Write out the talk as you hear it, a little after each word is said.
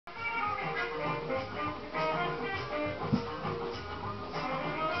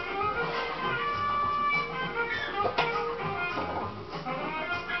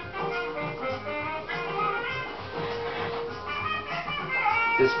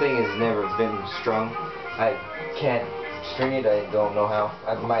thing has never been strung. I can't string it. I don't know how.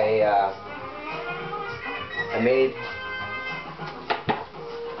 I made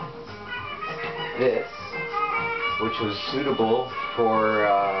this, which was suitable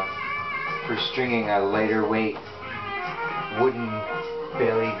for stringing a lighter weight wooden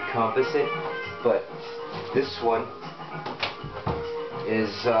bellied composite, but this one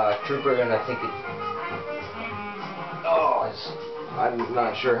is Trooper, and I think I'm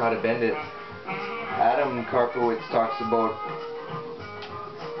not sure how to bend it. Adam Karpowitz talks about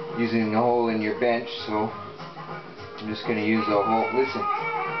using a hole in your bench, so I'm just going to use a hole. Listen.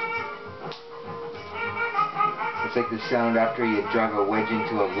 It's like the sound after you drive a wedge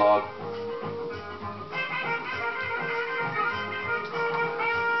into a log.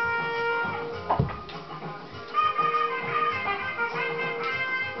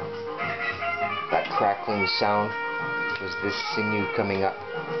 That crackling sound was this sinew coming up.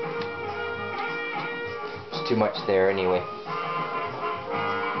 There's too much there anyway.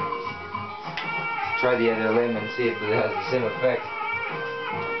 Try the other limb and see if it has the same effect.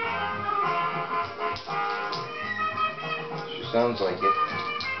 Sure sounds like it.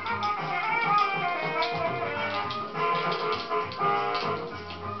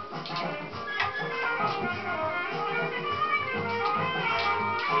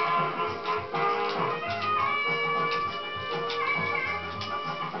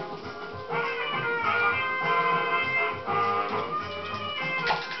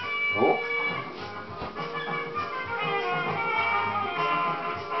 Oh.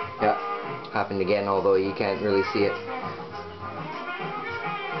 Yeah, happened again, although you can't really see it.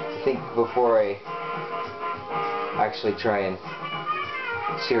 I think before I actually try and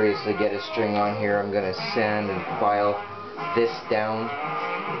seriously get a string on here, I'm going to sand and file this down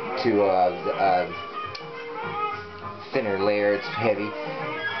to a thinner layer. It's heavy,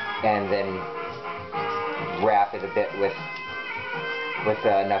 and then wrap it a bit with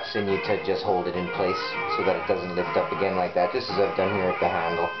enough sinew to just hold it in place so that it doesn't lift up again like that, just as I've done here at the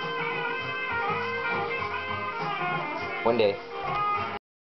handle. One day.